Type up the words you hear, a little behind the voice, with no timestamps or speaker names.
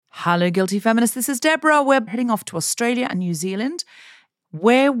Hello, Guilty Feminists. This is Deborah. We're heading off to Australia and New Zealand,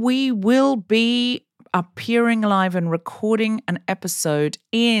 where we will be appearing live and recording an episode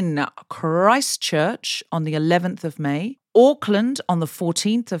in Christchurch on the 11th of May, Auckland on the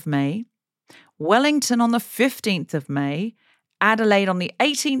 14th of May, Wellington on the 15th of May, Adelaide on the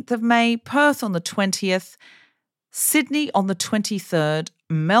 18th of May, Perth on the 20th, Sydney on the 23rd,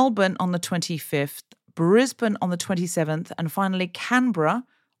 Melbourne on the 25th, Brisbane on the 27th, and finally Canberra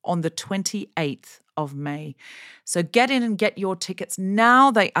on the 28th of May. So get in and get your tickets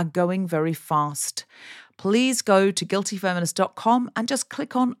now. They are going very fast. Please go to guiltyfeminist.com and just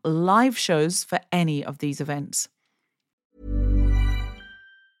click on live shows for any of these events.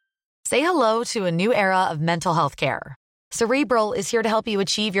 Say hello to a new era of mental health care. Cerebral is here to help you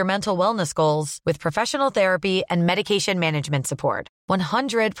achieve your mental wellness goals with professional therapy and medication management support.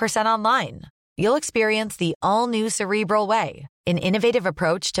 100% online. You'll experience the all-new Cerebral Way, an innovative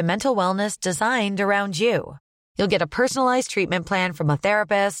approach to mental wellness designed around you. You'll get a personalized treatment plan from a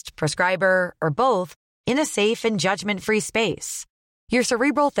therapist, prescriber, or both in a safe and judgment-free space. Your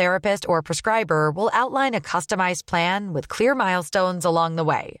Cerebral therapist or prescriber will outline a customized plan with clear milestones along the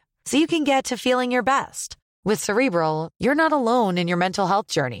way, so you can get to feeling your best. With Cerebral, you're not alone in your mental health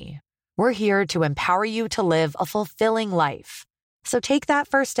journey. We're here to empower you to live a fulfilling life. So take that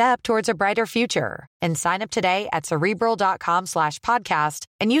first step towards a brighter future and sign up today at Cerebral.com/podcast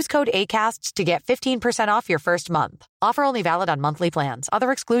and use code ACAST to get 15% off your first month. Offer only valid on monthly plans.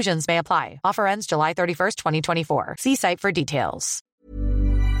 Other exclusions may apply. Offer ends July 31st, 2024. See site for details.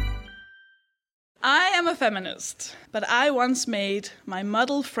 I am a feminist, but I once made my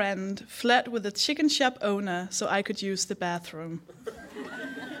model friend flirt with a chicken shop owner so I could use the bathroom.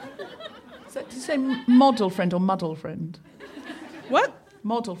 So, did you say model friend or muddle friend? What?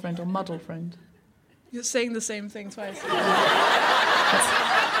 Model friend or muddle friend? You're saying the same thing twice.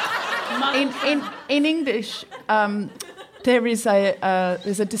 In English, there's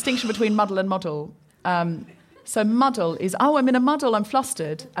a distinction between muddle and model. So muddle is, oh, I'm in a muddle, I'm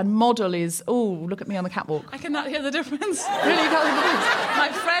flustered. And model is, oh, look at me on the catwalk. I cannot hear the difference. Really, you can't hear the difference? My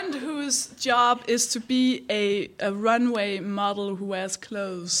friend whose job is to be a runway model who wears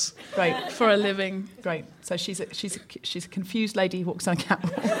clothes for a living. Great. So she's a confused lady who walks on a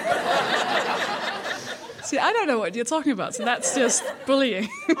catwalk. See, I don't know what you're talking about, so that's just bullying.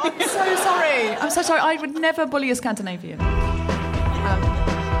 I'm so sorry. I would never bully a Scandinavian.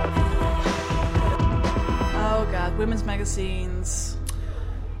 Oh, God, women's magazines.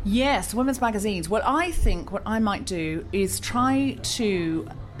 Yes, women's magazines. Well, I think what I might do is try to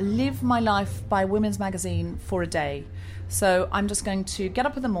live my life by women's magazine for a day. So I'm just going to get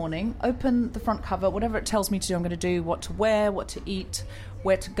up in the morning, open the front cover, whatever it tells me to do, I'm going to do what to wear, what to eat,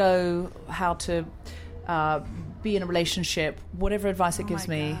 where to go, how to be in a relationship, whatever advice it gives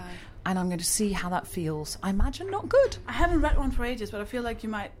me. God. And I'm going to see how that feels. I imagine not good. I haven't read one for ages, but I feel like you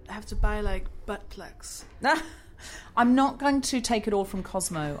might have to buy, like, butt plugs. I'm not going to take it all from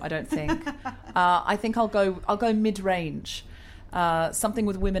Cosmo, I don't think. I think I'll go mid-range. Something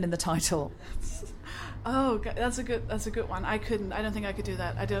with women in the title. Oh, God, that's a good one. I don't think I could do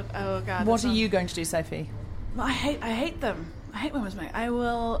that. I don't. Oh, God. What are you going to do, Sophie? I hate them. I hate women's magazines.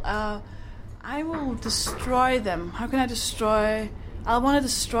 I will destroy them. How can I destroy? I want to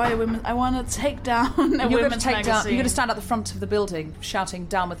destroy women. I want to take down a women's magazine. You're going to stand at the front of the building shouting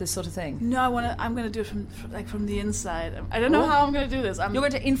down with this sort of thing. No, I'm going to do it from the inside. I don't know how I'm going to do this. You're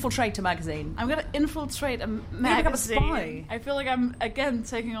going to infiltrate a magazine. I'm going to infiltrate a magazine. You're become a spy. I feel like I'm again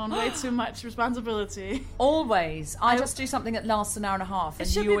taking on way too much responsibility. Always. I just do something that lasts an hour and a half. It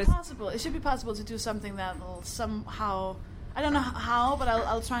should be possible. It should be possible to do something that will somehow. I don't know how, but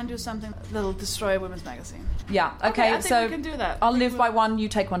I'll try and do something that'll destroy a women's magazine. Yeah, okay, I think so we can do that. I'll live by one, you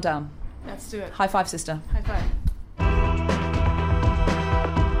take one down. Let's do it. High five, sister. High five.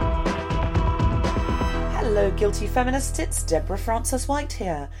 Hello, Guilty Feminists. It's Deborah Frances-White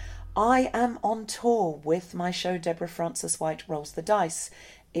here. I am on tour with my show Deborah Frances-White Rolls the Dice.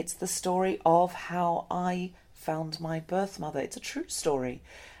 It's the story of how I found my birth mother. It's a true story.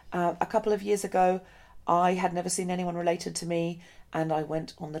 A couple of years ago, I had never seen anyone related to me, and I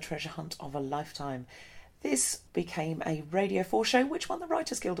went on the treasure hunt of a lifetime. This became a Radio 4 show which won the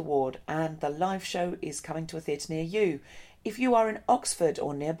Writers Guild Award, and the live show is coming to a theatre near you. If you are in Oxford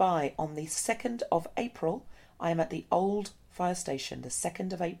or nearby, on the 2nd of April, I am at the Old Fire Station, the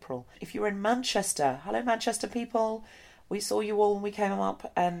 2nd of April. If you're in Manchester, hello Manchester people, we saw you all when we came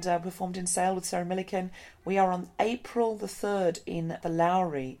up and performed in Sale with Sarah Millican. We are on April the 3rd in the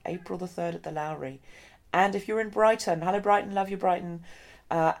Lowry, April the 3rd at the Lowry. And if you're in Brighton, hello Brighton, love you Brighton,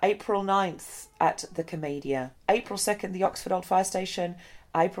 April 9th at the Commedia. April 2nd, the Oxford Old Fire Station.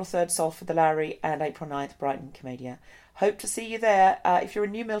 April 3rd, Salford the Lowry, and April 9th, Brighton Commedia. Hope to see you there. If you're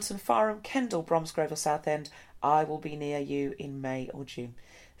in New Milton, Fareham, Kendal, Bromsgrove or Southend, I will be near you in May or June.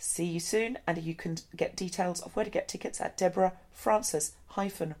 See you soon, and you can get details of where to get tickets at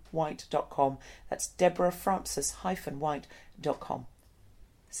deborahfrancis-white.com. That's deborahfrancis-white.com.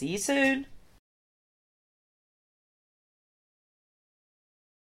 See you soon.